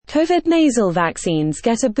COVID nasal vaccines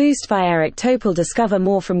get a boost by Eric Topol. Discover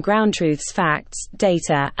more from Ground Truth's facts,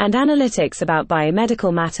 data, and analytics about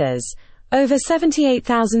biomedical matters. Over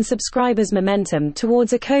 78,000 subscribers. Momentum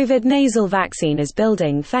towards a COVID nasal vaccine is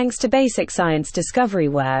building thanks to basic science discovery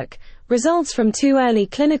work, results from 2 early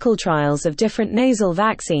clinical trials of different nasal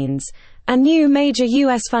vaccines, and new major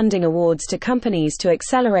U.S. funding awards to companies to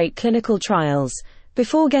accelerate clinical trials.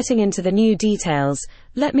 Before getting into the new details,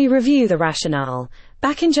 let me review the rationale.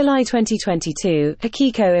 Back in July 2022,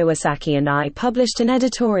 Akiko Iwasaki and I published an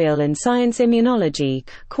editorial in Science Immunology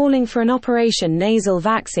calling for an Operation Nasal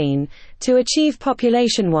vaccine to achieve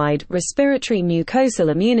population-wide respiratory mucosal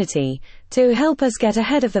immunity to help us get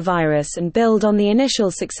ahead of the virus and build on the initial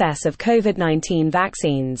success of COVID-19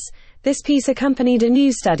 vaccines. This piece accompanied a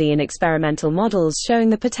new study in experimental models showing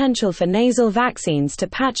the potential for nasal vaccines to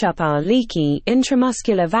patch up our leaky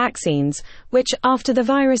intramuscular vaccines, which, after the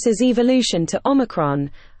virus's evolution to Omicron,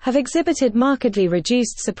 have exhibited markedly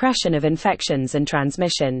reduced suppression of infections and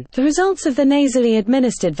transmission. The results of the nasally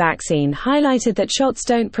administered vaccine highlighted that shots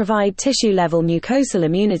don't provide tissue-level mucosal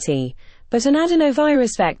immunity, but an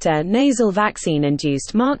adenovirus vector nasal vaccine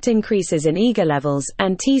induced marked increases in IgA levels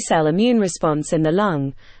and T-cell immune response in the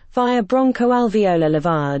lung via bronchoalveolar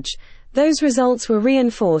lavage. Those results were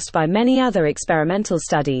reinforced by many other experimental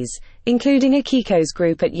studies, including Akiko's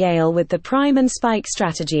group at Yale with the prime and spike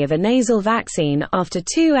strategy of a nasal vaccine after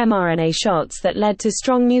 2 mRNA shots that led to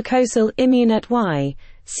strong mucosal immunity Y,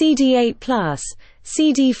 CD8+,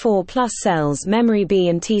 CD4+ cells, memory B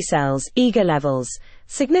and T cells, IgA levels,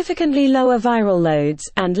 significantly lower viral loads,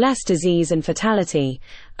 and less disease and fatality.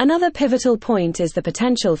 Another pivotal point is the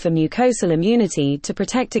potential for mucosal immunity to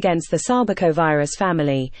protect against the sarbecovirus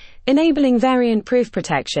family, enabling variant-proof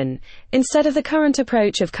protection, instead of the current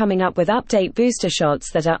approach of coming up with update booster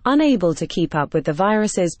shots that are unable to keep up with the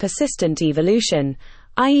virus's persistent evolution,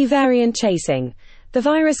 i.e. variant chasing. The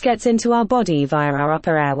virus gets into our body via our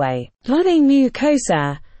upper airway, flooding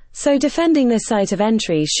mucosa. So defending this site of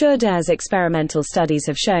entry should, as experimental studies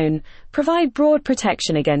have shown, provide broad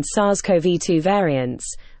protection against SARS-CoV-2 variants.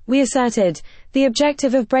 We asserted, the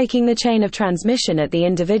objective of breaking the chain of transmission at the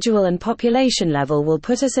individual and population level will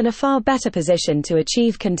put us in a far better position to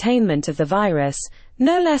achieve containment of the virus,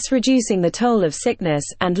 no less reducing the toll of sickness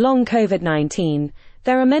and long COVID-19.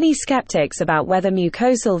 There are many skeptics about whether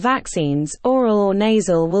mucosal vaccines, oral or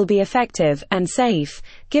nasal, will be effective and safe,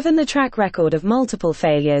 given the track record of multiple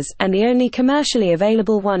failures, and the only commercially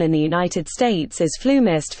available one in the United States is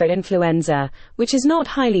FluMist for influenza, which is not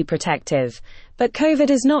highly protective. But COVID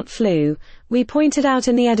is not flu. We pointed out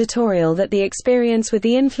in the editorial that the experience with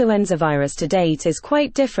the influenza virus to date is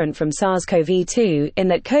quite different from SARS-CoV-2 in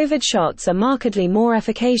that COVID shots are markedly more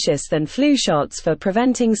efficacious than flu shots for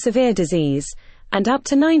preventing severe disease, and up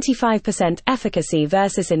to 95% efficacy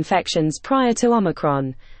versus infections prior to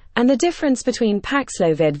Omicron. And the difference between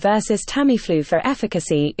Paxlovid versus Tamiflu for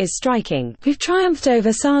efficacy is striking. We've triumphed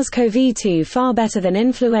over SARS-CoV-2 far better than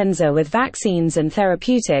influenza with vaccines and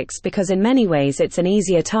therapeutics because in many ways it's an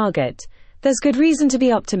easier target. There's good reason to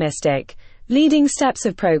be optimistic. Leading steps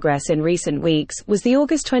of progress in recent weeks was the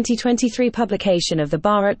August 2023 publication of the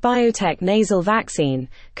Bharat Biotech nasal vaccine,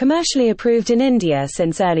 commercially approved in India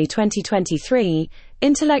since early 2023,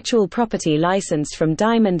 intellectual property licensed from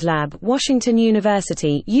Diamond Lab, Washington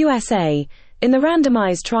University, USA, in the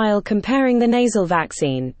randomized trial comparing the nasal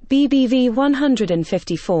vaccine, BBV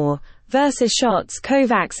 154, versus shots,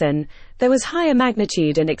 Covaxin. There was higher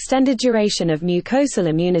magnitude and extended duration of mucosal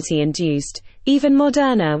immunity induced. Even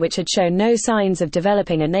Moderna, which had shown no signs of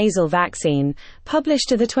developing a nasal vaccine, published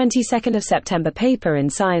the 22nd of September paper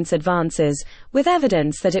in Science Advances, with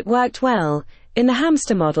evidence that it worked well, in the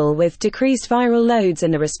hamster model with decreased viral loads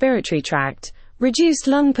in the respiratory tract, reduced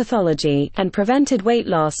lung pathology, and prevented weight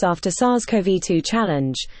loss after SARS-CoV-2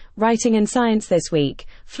 challenge. Writing in Science this week,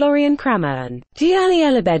 Florian Kramer and Diali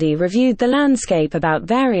Elabedi reviewed the landscape about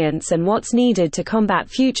variants and what's needed to combat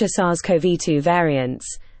future SARS-CoV-2 variants.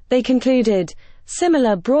 They concluded,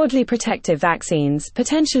 similar broadly protective vaccines,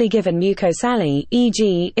 potentially given mucosally,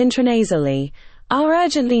 e.g., intranasally, are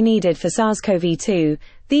urgently needed for SARS-CoV-2.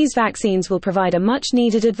 These vaccines will provide a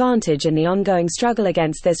much-needed advantage in the ongoing struggle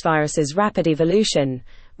against this virus's rapid evolution.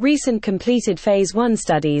 Recent completed Phase 1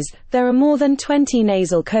 studies, there are more than 20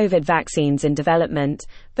 nasal COVID vaccines in development,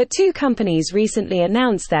 but 2 companies recently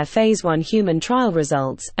announced their Phase 1 human trial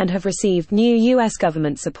results and have received new U.S.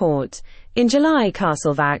 government support. In July,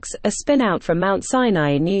 CastleVax, a spin-out from Mount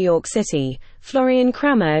Sinai in New York City, Florian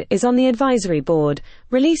Kramer is on the advisory board,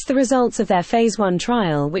 released the results of their Phase 1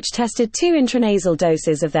 trial which tested 2 intranasal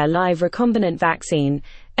doses of their live recombinant vaccine,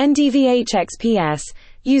 NDVHXPS,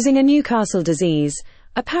 using a Newcastle disease,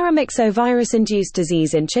 a paramyxovirus-induced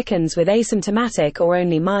disease in chickens with asymptomatic or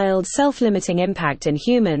only mild self-limiting impact in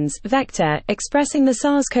humans, vector, expressing the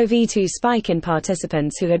SARS-CoV-2 spike in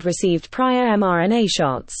participants who had received prior mRNA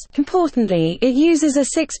shots. Importantly, it uses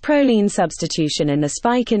a 6-proline substitution in the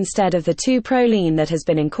spike instead of the 2-proline that has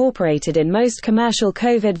been incorporated in most commercial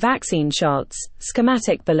COVID vaccine shots,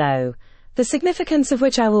 schematic below. The significance of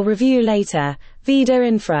which I will review later. Vida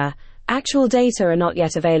Infra. Actual data are not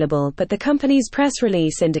yet available, but the company's press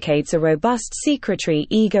release indicates a robust secretory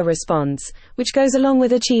eager response, which goes along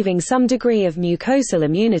with achieving some degree of mucosal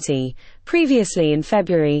immunity. Previously in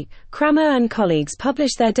February, Kramer and colleagues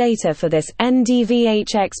published their data for this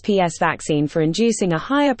NDVHXPS vaccine for inducing a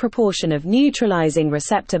higher proportion of neutralizing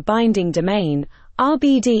receptor binding domain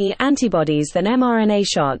 (RBD) antibodies than mRNA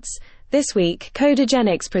shots. This week,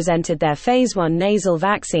 Codagenics presented their Phase 1 nasal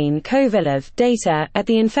vaccine Covilev data at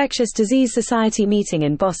the Infectious Disease Society meeting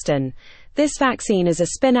in Boston. This vaccine is a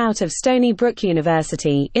spin-out of Stony Brook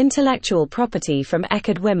University intellectual property from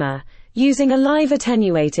Echard Wimmer, using a live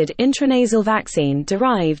attenuated intranasal vaccine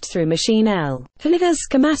derived through machine L. As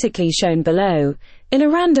schematically shown below, in a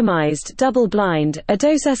randomized, double-blind, a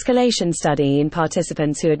dose escalation study in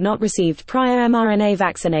participants who had not received prior mRNA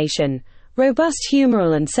vaccination, robust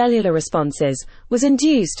humoral and cellular responses was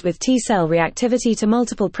induced with T-cell reactivity to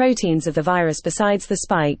multiple proteins of the virus besides the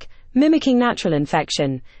spike, mimicking natural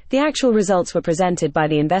infection. The actual results were presented by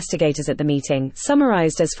the investigators at the meeting,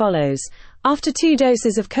 summarized as follows. After 2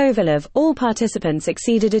 doses of Covilev, all participants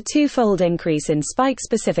exceeded a 2-fold increase in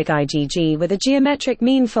spike-specific IgG with a geometric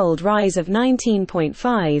mean fold rise of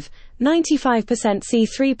 19.5, 95%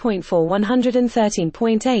 C3.4,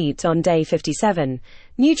 113.8 on day 57.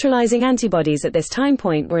 Neutralizing antibodies at this time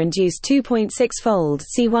point were induced 2.6-fold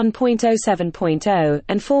C1.07.0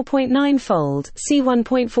 and 4.9-fold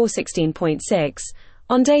C1.416.6.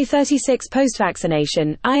 On day 36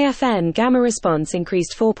 post-vaccination, IFN gamma response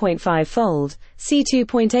increased 4.5-fold,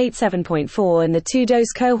 C2.87.4 in the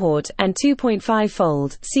 2-dose cohort, and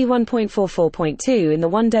 2.5-fold, C1.44.2 in the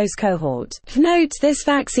 1-dose cohort. Of note, this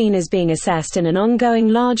vaccine is being assessed in an ongoing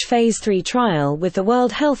large Phase 3 trial with the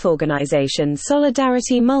World Health Organization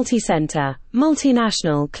Solidarity Multicenter,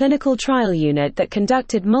 multinational clinical trial unit that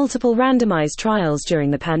conducted multiple randomized trials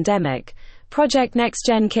during the pandemic. Project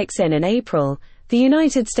NextGen kicks in April. The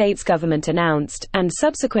United States government announced, and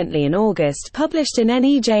subsequently in August published in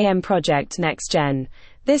NEJM Project NextGen.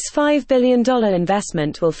 This $5 billion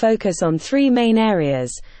investment will focus on 3 main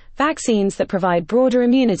areas: vaccines that provide broader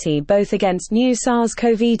immunity both against new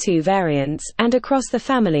SARS-CoV-2 variants and across the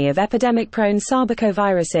family of epidemic-prone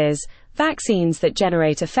sarbecoviruses, vaccines that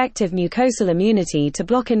generate effective mucosal immunity to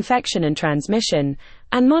block infection and transmission,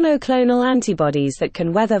 and monoclonal antibodies that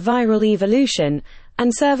can weather viral evolution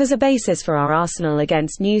and serve as a basis for our arsenal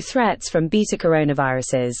against new threats from beta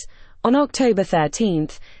coronaviruses. On October 13,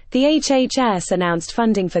 the HHS announced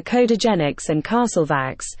funding for Codagenics and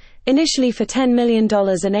Castlevac's, initially for $10 million and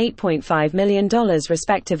 $8.5 million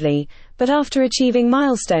respectively, but after achieving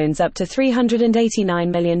milestones up to $389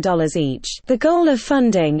 million each. The goal of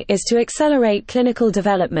funding is to accelerate clinical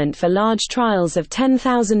development for large trials of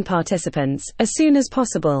 10,000 participants, as soon as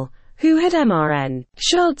possible, who had mRNA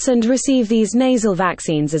shots and receive these nasal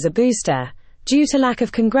vaccines as a booster. Due to lack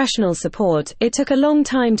of congressional support, it took a long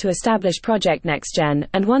time to establish Project NextGen,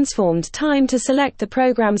 and once formed, time to select the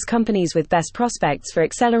program's companies with best prospects for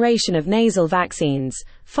acceleration of nasal vaccines.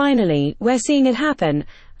 Finally, we're seeing it happen,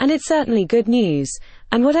 and it's certainly good news,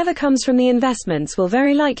 and whatever comes from the investments will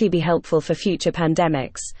very likely be helpful for future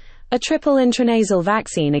pandemics. A triple intranasal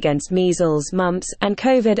vaccine against measles, mumps, and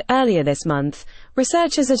COVID. Earlier this month,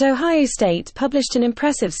 researchers at Ohio State published an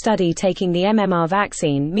impressive study taking the MMR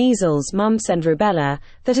vaccine, measles, mumps, and rubella,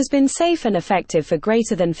 that has been safe and effective for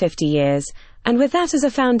greater than 50 years, and with that as a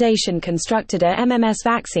foundation constructed a MMS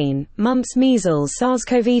vaccine, mumps, measles,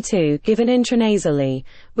 SARS-CoV-2, given intranasally,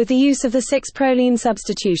 with the use of the 6-proline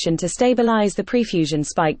substitution to stabilize the prefusion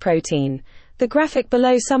spike protein. The graphic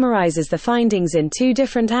below summarizes the findings in 2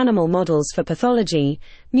 different animal models for pathology: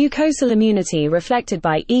 mucosal immunity reflected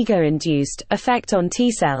by IgA-induced effect on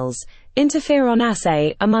T cells, interferon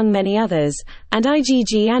assay, among many others, and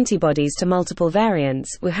IgG antibodies to multiple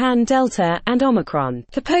variants, Wuhan Delta and Omicron.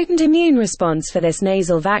 The potent immune response for this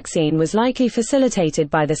nasal vaccine was likely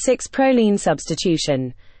facilitated by the 6-proline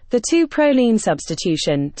substitution. The 2-proline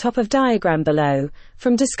substitution, top of diagram below,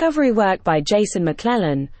 from discovery work by Jason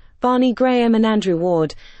McClellan, Barney Graham and Andrew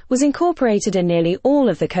Ward, was incorporated in nearly all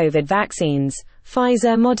of the COVID vaccines,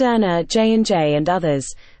 Pfizer, Moderna, J&J and others.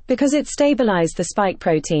 because it stabilized the spike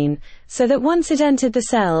protein, so that once it entered the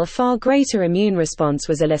cell a far greater immune response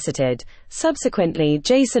was elicited. Subsequently,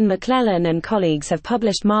 Jason McClellan and colleagues have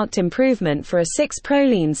published marked improvement for a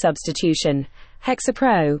 6-proline substitution,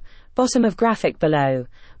 Hexapro, bottom of graphic below.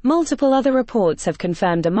 Multiple other reports have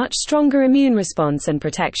confirmed a much stronger immune response and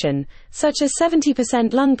protection, such as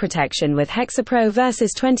 70% lung protection with Hexapro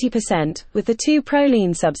versus 20% with the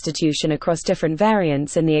 2-proline substitution across different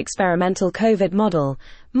variants in the experimental COVID model.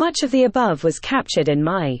 Much of the above was captured in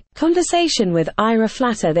my conversation with Ira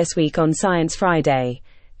Flatter this week on Science Friday.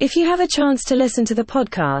 If you have a chance to listen to the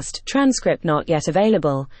podcast, transcript not yet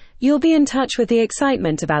available, you'll be in touch with the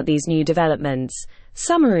excitement about these new developments.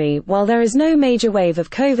 Summary: while there is no major wave of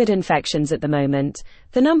COVID infections at the moment,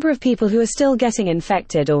 the number of people who are still getting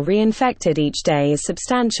infected or reinfected each day is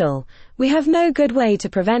substantial. We have no good way to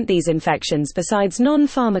prevent these infections besides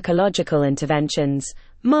non-pharmacological interventions,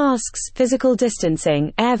 masks, physical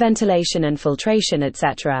distancing, air ventilation and filtration,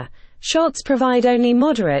 etc. Shots provide only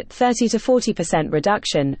moderate 30 to 40%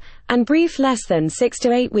 reduction, and brief less than 6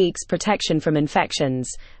 to 8 weeks protection from infections.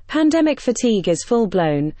 Pandemic fatigue is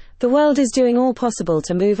full-blown. The world is doing all possible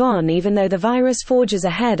to move on even though the virus forges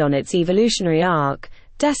ahead on its evolutionary arc,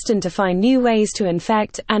 destined to find new ways to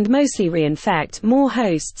infect, and mostly reinfect, more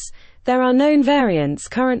hosts. There are known variants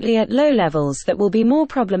currently at low levels that will be more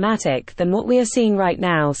problematic than what we are seeing right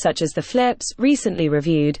now, such as the flips, recently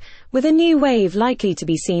reviewed, with a new wave likely to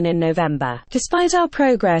be seen in November. Despite our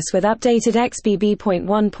progress with updated XBB.1.5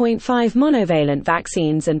 monovalent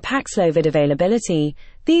vaccines and Paxlovid availability,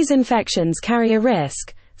 these infections carry a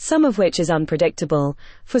risk, some of which is unpredictable,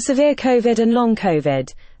 for severe COVID and long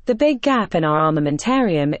COVID. The big gap in our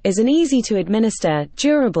armamentarium is an easy-to-administer,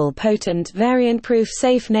 durable, potent, variant-proof,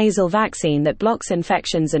 safe nasal vaccine that blocks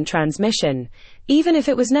infections and transmission. Even if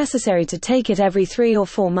it was necessary to take it every 3 or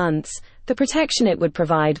 4 months, the protection it would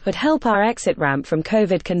provide would help our exit ramp from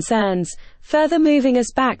COVID concerns, further moving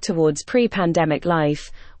us back towards pre-pandemic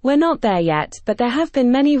life. We're not there yet, but there have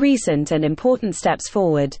been many recent and important steps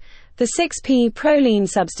forward. The 6-proline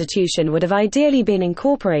substitution would have ideally been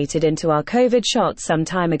incorporated into our COVID shots some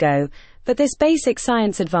time ago, but this basic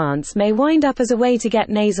science advance may wind up as a way to get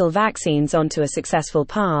nasal vaccines onto a successful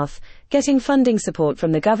path. Getting funding support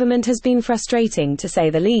from the government has been frustrating, to say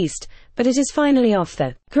the least, but it is finally off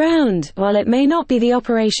the ground. While it may not be the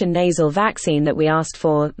Operation Nasal vaccine that we asked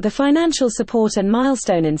for, the financial support and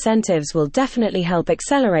milestone incentives will definitely help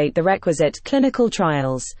accelerate the requisite clinical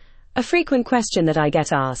trials. A frequent question that I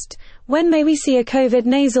get asked: when may we see a COVID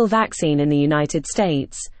nasal vaccine in the United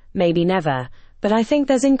States? Maybe never, but I think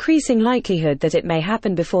there's increasing likelihood that it may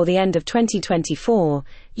happen before the end of 2024.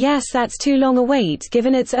 Yes, that's too long a wait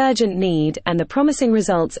given its urgent need and the promising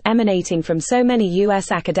results emanating from so many US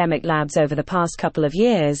academic labs over the past couple of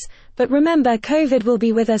years. But remember, COVID will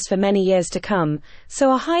be with us for many years to come,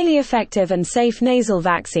 so a highly effective and safe nasal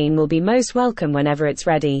vaccine will be most welcome whenever it's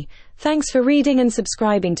ready. Thanks for reading and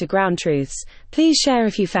subscribing to Ground Truths. Please share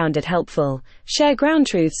if you found it helpful. Share Ground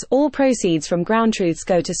Truths. All proceeds from Ground Truths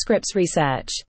go to Scripps Research.